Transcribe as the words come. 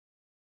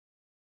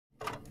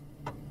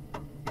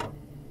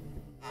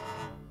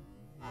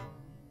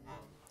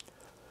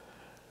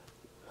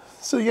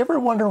So you ever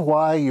wonder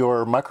why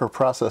your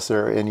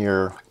microprocessor in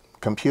your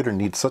computer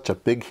needs such a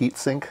big heat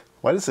sink?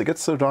 Why does it get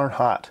so darn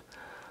hot?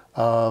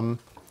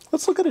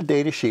 Let's look at a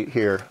data sheet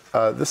here.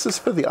 This is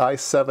for the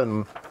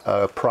i7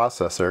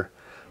 processor.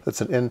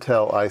 That's an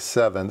Intel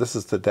i7. This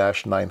is the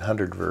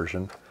 -900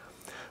 version.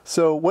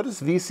 So what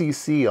is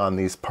VCC on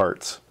these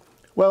parts?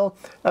 Well,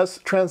 as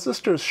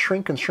transistors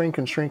shrink and shrink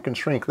and shrink and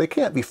shrink, they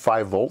can't be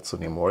 5 volts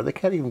anymore. They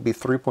can't even be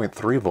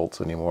 3.3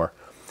 volts anymore.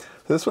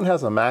 This one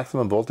has a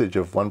maximum voltage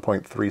of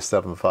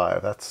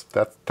 1.375.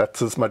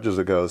 That's as much as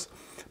it goes.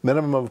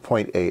 Minimum of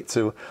 0.8.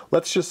 So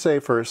let's just say,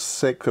 for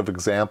sake of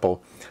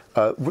example,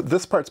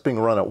 this part's being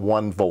run at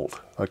 1 volt,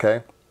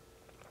 okay?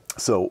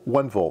 So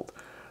 1 volt.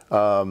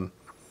 If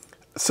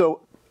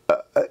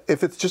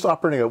it's just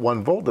operating at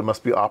 1 volt, it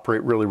must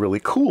operate really,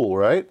 really cool,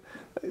 right?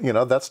 You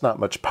know, that's not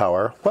much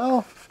power.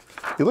 Well,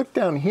 you look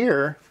down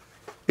here,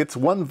 it's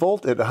 1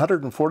 volt at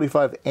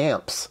 145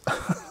 amps.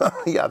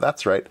 Yeah,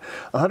 that's right,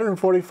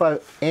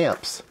 145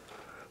 amps.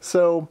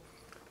 So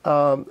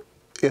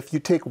if you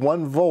take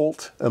 1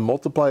 volt and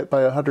multiply it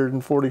by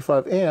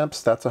 145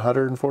 amps, that's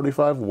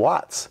 145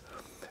 watts.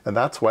 And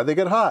that's why they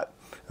get hot.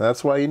 And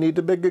that's why you need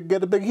to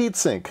get a big heat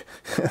sink,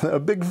 a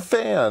big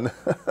fan,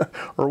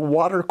 or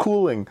water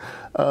cooling.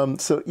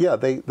 So yeah,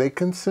 they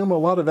consume a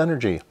lot of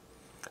energy.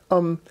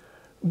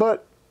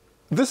 But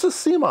this is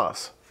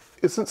CMOS.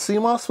 Isn't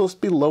CMOS supposed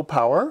to be low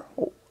power?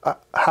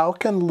 How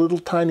can little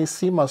tiny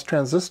CMOS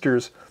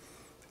transistors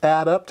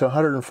add up to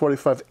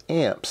 145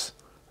 amps?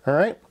 All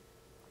right.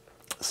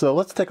 So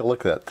let's take a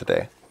look at that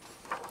today.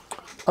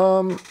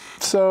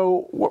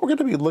 So what we're going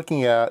to be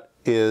looking at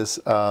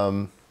is,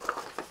 let's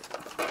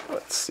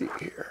see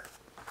here.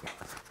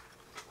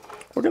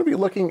 We're going to be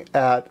looking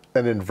at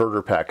an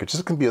inverter package. This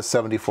is going to be a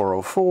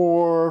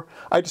 7404.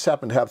 I just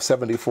happen to have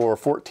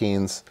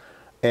 7414s.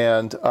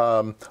 And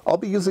I'll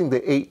be using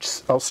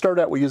I'll start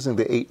out with using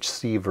the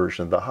HC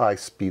version, the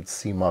high-speed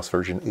CMOS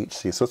version,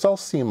 HC. So it's all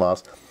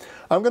CMOS.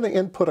 I'm going to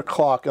input a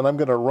clock, and I'm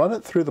going to run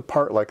it through the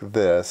part like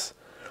this.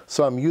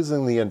 So I'm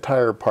using the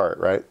entire part,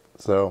 right?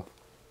 So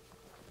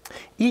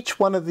each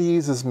one of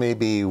these is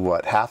maybe,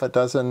 what, half a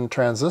dozen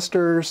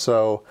transistors?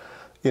 So,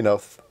 you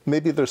know,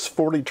 maybe there's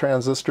 40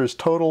 transistors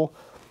total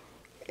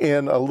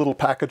in a little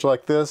package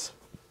like this.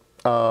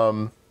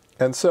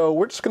 And so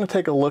we're just going to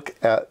take a look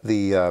at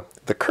the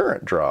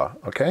current draw,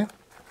 okay?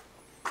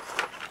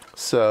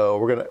 So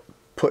we're going to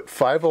put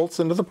 5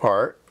 volts into the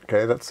part,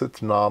 okay? That's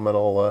its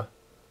nominal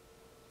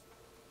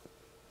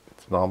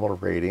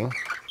rating.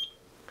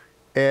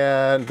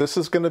 And this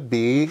is going to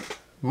be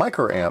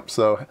microamps.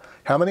 So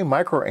how many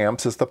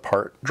microamps is the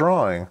part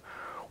drawing?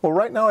 Well,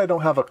 right now I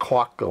don't have a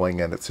clock going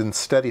in. It's in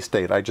steady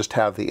state. I just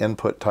have the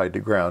input tied to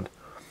ground.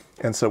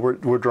 And so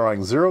we're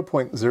drawing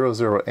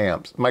 0.00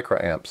 amps,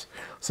 microamps.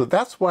 So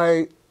that's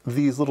why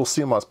these little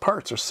CMOS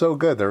parts are so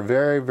good. They're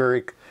very,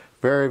 very,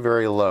 very,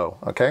 very low,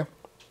 okay?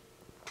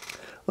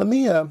 Let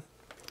me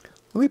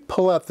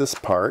pull out this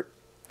part,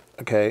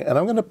 okay? And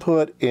I'm going to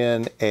put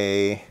in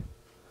a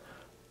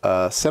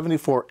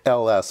 74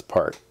 LS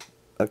part,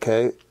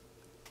 okay?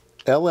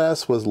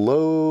 LS was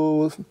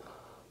low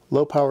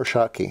power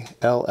Schottky,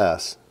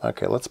 LS.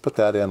 Okay, let's put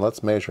that in.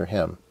 Let's measure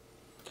him.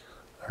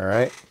 All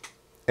right.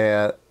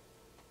 And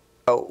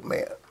oh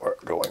man, we're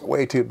going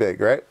way too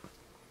big, right?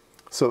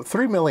 So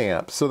 3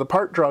 milliamps. So the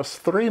part draws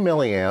 3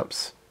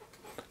 milliamps.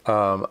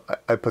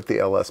 I put the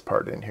LS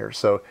part in here.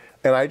 So,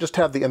 and I just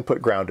have the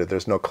input grounded.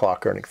 There's no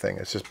clock or anything.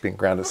 It's just being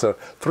grounded. So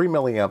 3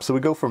 milliamps. So we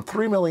go from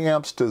 3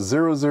 milliamps to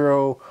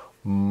 0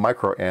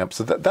 microamps.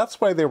 So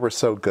that's why they were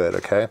so good,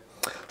 okay?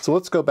 So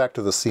let's go back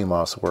to the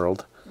CMOS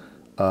world.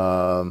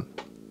 Oh,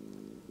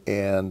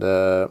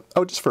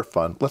 just for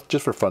fun. Let's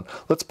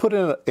put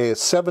in a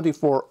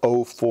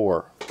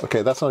 7404.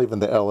 Okay, that's not even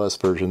the LS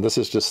version. This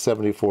is just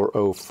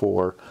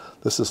 7404.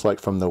 This is like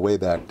from the way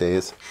back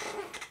days.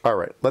 All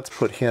right, let's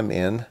put him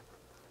in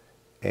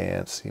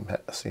and see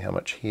how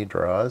much he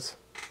draws.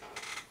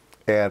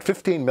 And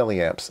 15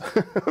 milliamps.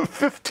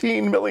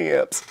 15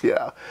 milliamps,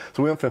 yeah.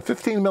 So we went from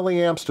 15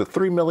 milliamps to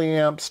 3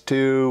 milliamps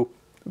to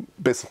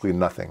basically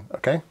nothing,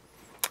 okay?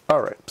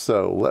 All right,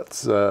 so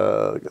let's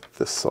get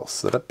this all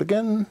set up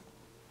again.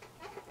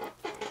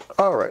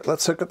 All right,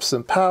 let's hook up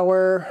some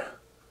power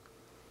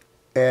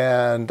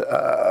and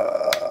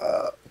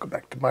go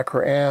back to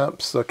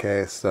microamps.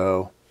 Okay,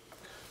 so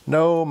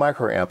no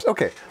microamps.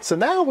 Okay, so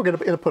now we're going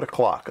to input a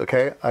clock,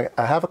 okay?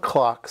 I have a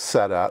clock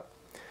set up,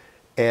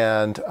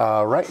 and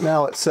right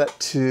now it's set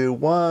to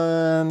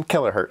 1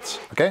 kilohertz,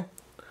 okay?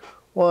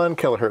 1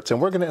 kilohertz,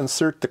 and we're going to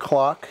insert the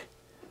clock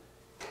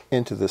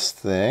into this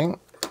thing.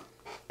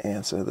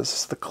 And so this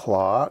is the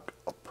clock.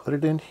 I'll put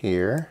it in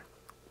here.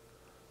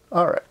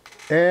 All right.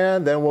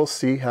 And then we'll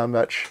see how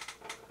much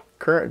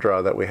current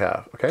draw that we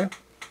have, okay?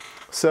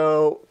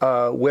 So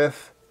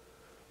with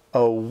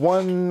a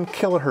 1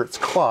 kilohertz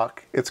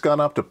clock, it's gone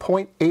up to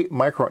 0.8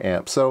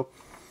 microamps. So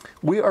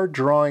we are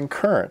drawing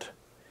current.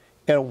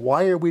 And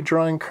why are we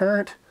drawing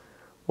current?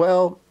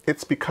 Well,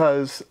 it's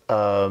because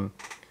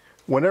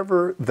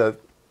whenever the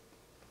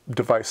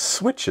device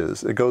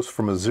switches, it goes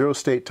from a 0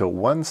 state to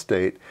 1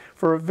 state.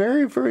 For a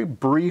very, very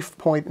brief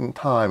point in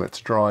time, it's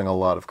drawing a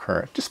lot of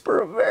current. Just for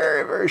a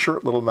very, very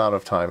short little amount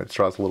of time, it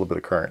draws a little bit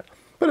of current.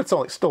 But it's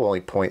still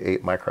only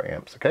 0.8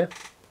 microamps, okay?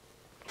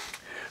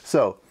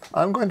 So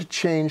I'm going to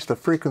change the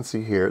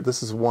frequency here.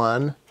 This is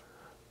 1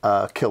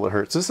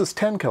 kilohertz. This is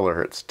 10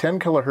 kilohertz. 10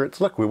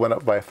 kilohertz, look, we went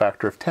up by a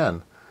factor of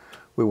 10.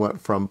 We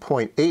went from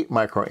 0.8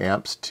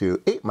 microamps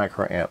to 8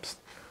 microamps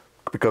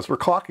because we're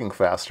clocking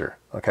faster,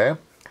 okay?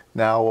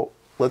 Now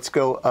let's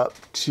go up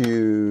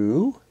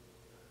to,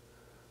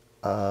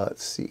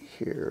 let's see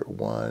here,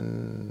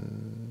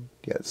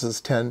 this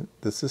is 10,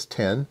 this is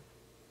 10.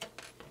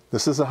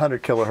 This is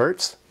 100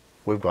 kilohertz.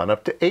 We've gone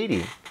up to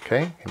 80.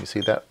 Okay, can you see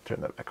that? Turn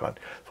that back on.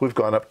 So we've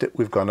gone up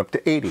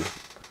to 80.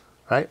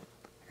 Right?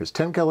 Here's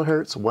 10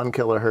 kilohertz, 1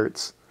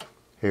 kilohertz.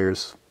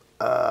 Here's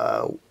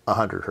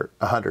 100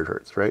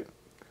 hertz. Right?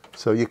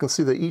 So you can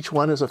see that each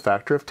one is a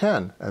factor of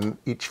 10, and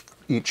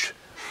each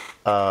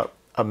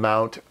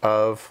amount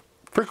of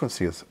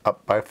frequency is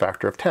up by a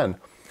factor of 10.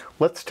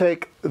 Let's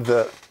take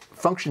the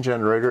function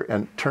generator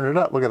and turn it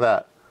up. Look at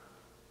that.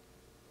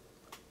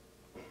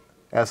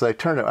 As I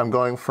turn it, I'm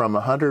going from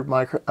 100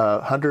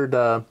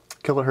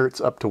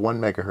 kilohertz up to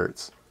 1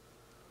 megahertz.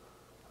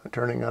 I'm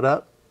turning it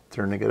up,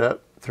 turning it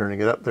up,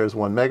 turning it up. There's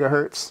 1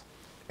 megahertz.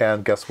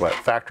 And guess what?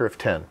 Factor of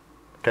 10.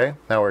 Okay?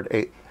 Now we're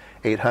at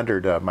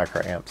 800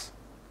 microamps.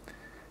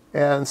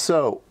 And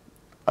so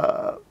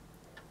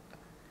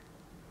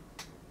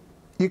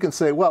you can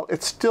say, well,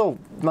 it's still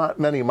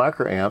not many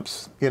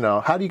microamps. You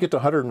know, how do you get to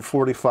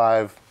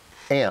 145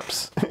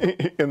 amps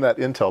in that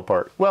Intel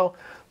part? Well,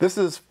 this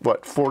is,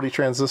 what, 40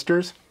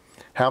 transistors?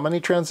 How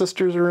many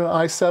transistors are in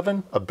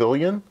i7? A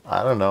billion?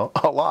 I don't know.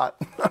 A lot.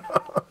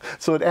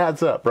 So it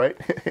adds up, right?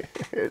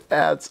 It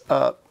adds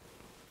up.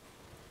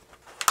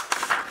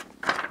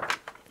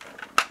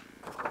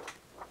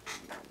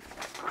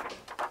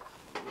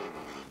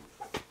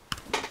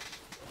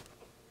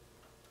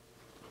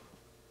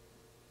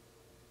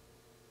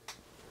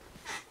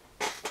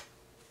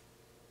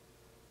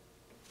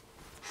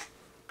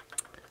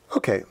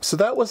 Okay, so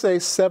that was a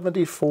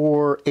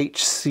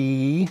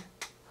 74HC.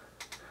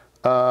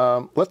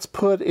 Let's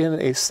put in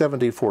a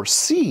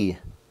 74C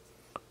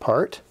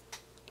part.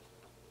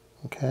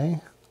 Okay,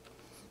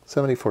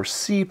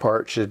 74C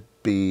part should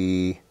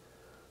be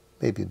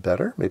maybe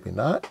better, maybe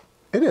not.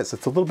 It is,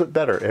 it's a little bit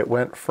better. It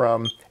went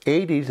from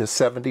 80 to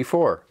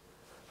 74.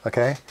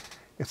 Okay,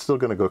 it's still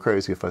going to go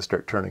crazy if I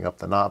start turning up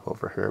the knob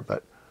over here,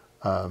 but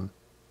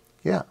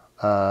yeah,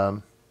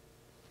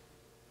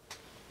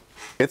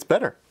 it's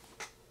better.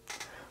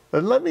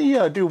 But let me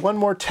do one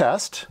more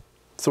test.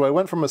 So I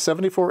went from a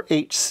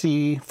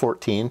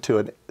 74HC14 to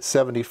a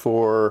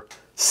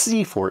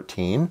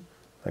 74C14,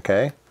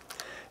 okay?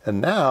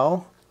 And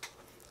now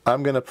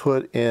I'm going to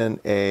put in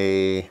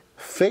a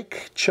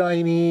fake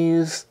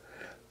Chinese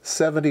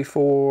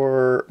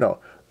 74, no,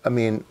 I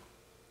mean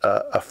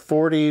a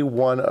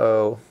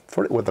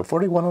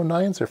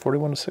 4109s or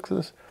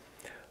 4106s?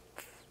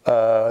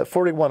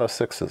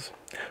 4106s.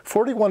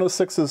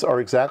 4106s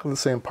are exactly the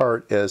same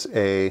part as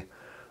a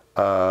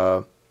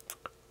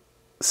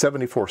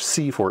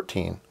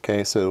 74C14.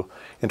 Okay, so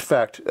in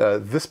fact,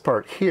 this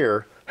part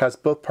here has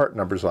both part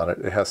numbers on it.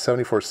 It has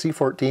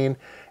 74C14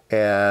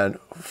 and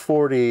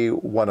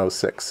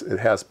 4106. It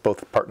has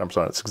both part numbers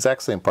on it. It's the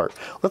exact same part.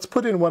 Let's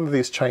put in one of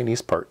these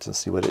Chinese parts and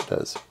see what it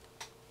does.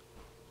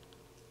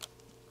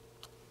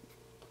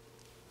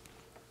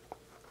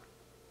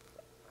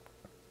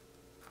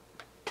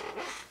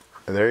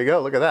 And there you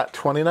go. Look at that.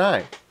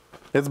 29.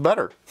 It's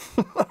better.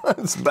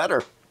 It's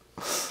better.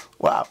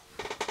 Wow.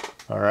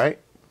 All right.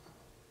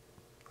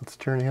 Let's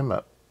turn him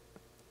up.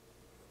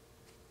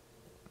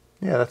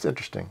 Yeah, that's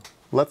interesting.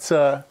 Let's,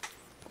 okay,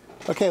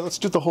 let's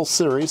do the whole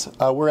series.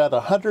 We're at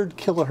 100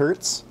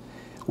 kilohertz.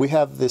 We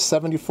have the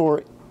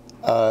 74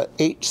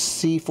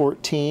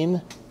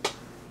 HC14.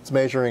 It's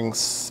measuring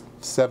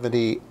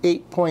 78.6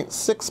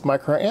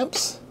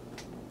 microamps.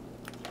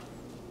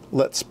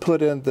 Let's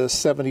put in the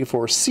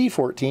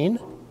 74C14,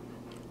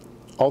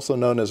 also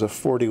known as a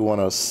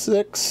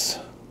 4106.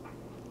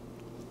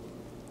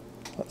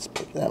 Let's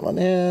put that one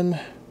in.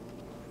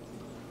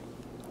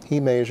 He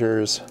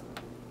measures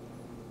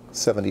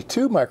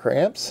 72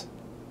 microamps.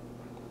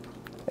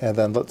 And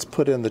then let's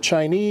put in the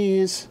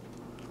Chinese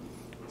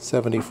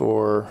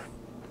 74.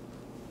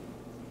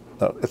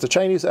 No, it's a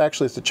Chinese,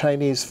 actually it's a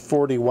Chinese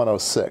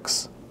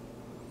 4106.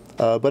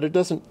 But it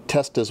doesn't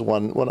test as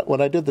one.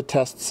 When I did the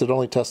tests, it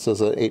only tests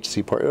as a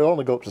HC part. It'll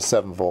only go up to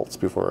 7 volts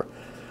before,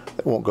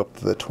 it won't go up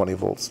to the 20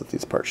 volts that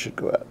these parts should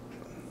go at.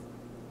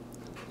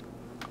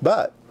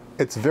 But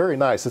it's very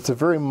nice. It's a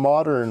very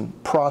modern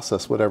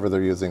process, whatever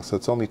they're using, so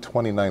it's only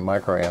 29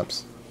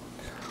 microamps.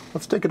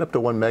 Let's take it up to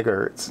 1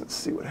 megahertz and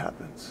see what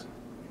happens.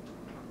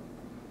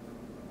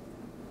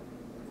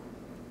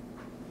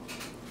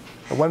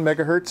 At 1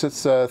 megahertz,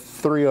 it's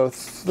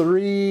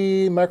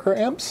 303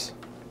 microamps.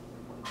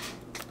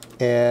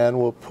 And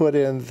we'll put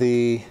in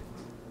the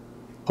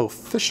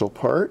official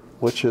part,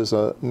 which is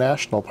a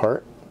national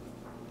part.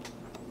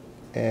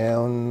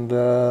 And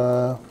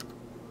well,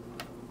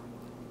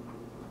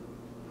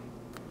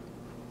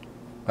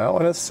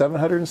 it has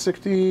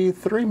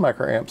 763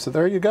 microamps, so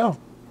there you go.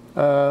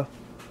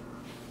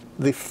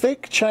 The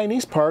fake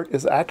Chinese part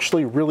is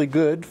actually really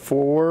good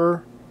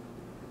for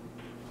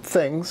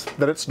things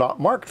that it's not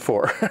marked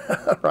for,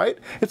 right?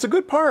 It's a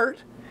good part,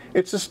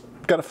 it's just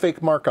got a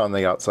fake mark on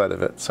the outside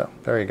of it, so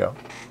there you go.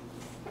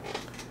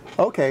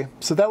 Okay,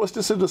 so that was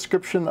just a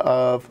description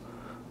of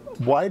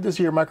why does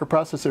your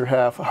microprocessor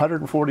have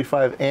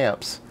 145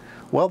 amps?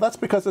 Well, that's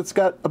because it's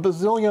got a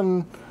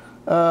bazillion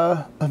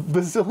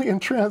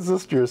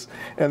transistors,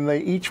 and they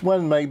each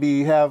one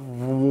maybe have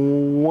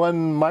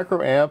 1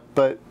 microamp,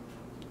 but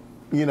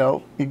you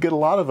know, you get a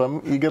lot of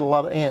them, you get a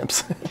lot of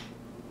amps.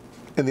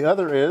 And the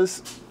other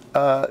is,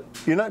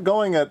 you're not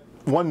going at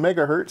 1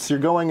 megahertz, you're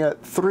going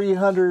at 3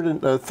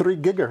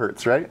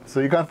 gigahertz, right? So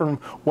you've gone from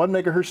 1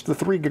 megahertz to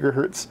 3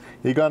 gigahertz.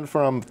 You've gone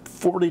from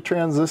 40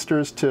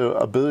 transistors to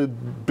a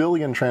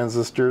billion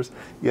transistors.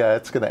 Yeah,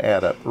 it's going to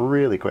add up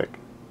really quick.